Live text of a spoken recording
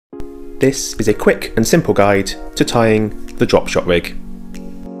This is a quick and simple guide to tying the Dropshot rig.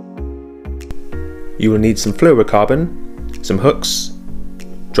 You will need some fluorocarbon, some hooks,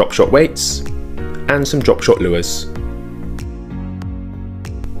 Dropshot weights, and some Dropshot lures.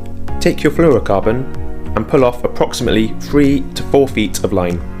 Take your fluorocarbon and pull off approximately 3 to 4 feet of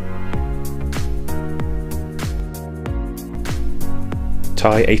line.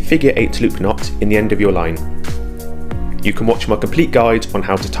 Tie a figure 8 loop knot in the end of your line. You can watch my complete guide on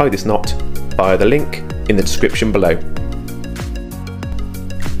how to tie this knot via the link in the description below.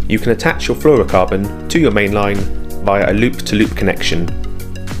 You can attach your fluorocarbon to your main line via a loop-to-loop connection.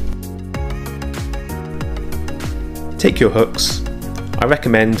 Take your hooks, I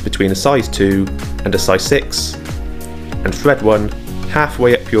recommend between a size 2 and a size 6, and thread one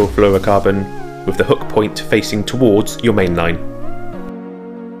halfway up your fluorocarbon with the hook point facing towards your main line.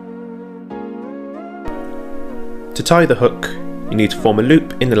 To tie the hook, you need to form a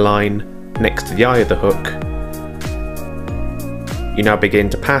loop in the line next to the eye of the hook. You now begin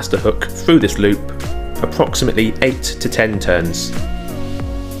to pass the hook through this loop approximately 8 to 10 turns.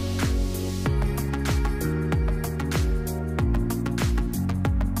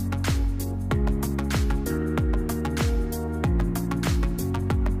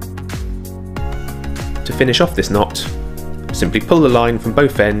 To finish off this knot, simply pull the line from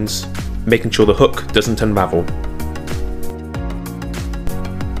both ends, making sure the hook doesn't unravel.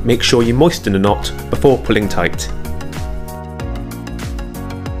 Make sure you moisten the knot before pulling tight.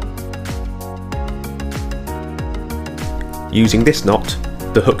 Using this knot,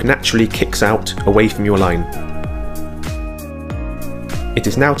 the hook naturally kicks out away from your line. It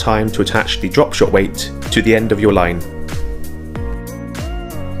is now time to attach the Dropshot weight to the end of your line.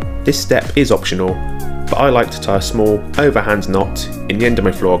 This step is optional, but I like to tie a small overhand knot in the end of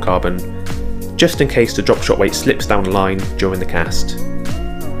my fluorocarbon, just in case the Dropshot weight slips down the line during the cast.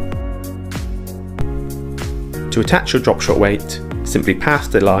 To attach your Dropshot weight, simply pass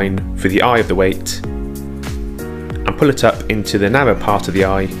the line through the eye of the weight and pull it up into the narrow part of the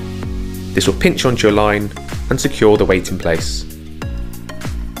eye. This will pinch onto your line and secure the weight in place.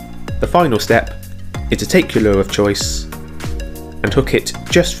 The final step is to take your lure of choice and hook it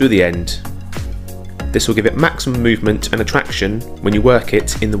just through the end. This will give it maximum movement and attraction when you work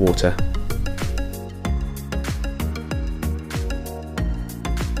it in the water.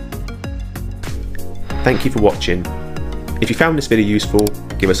 Thank you for watching. If you found this video useful,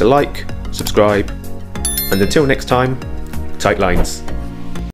 give us a like, subscribe, and until next time, tight lines.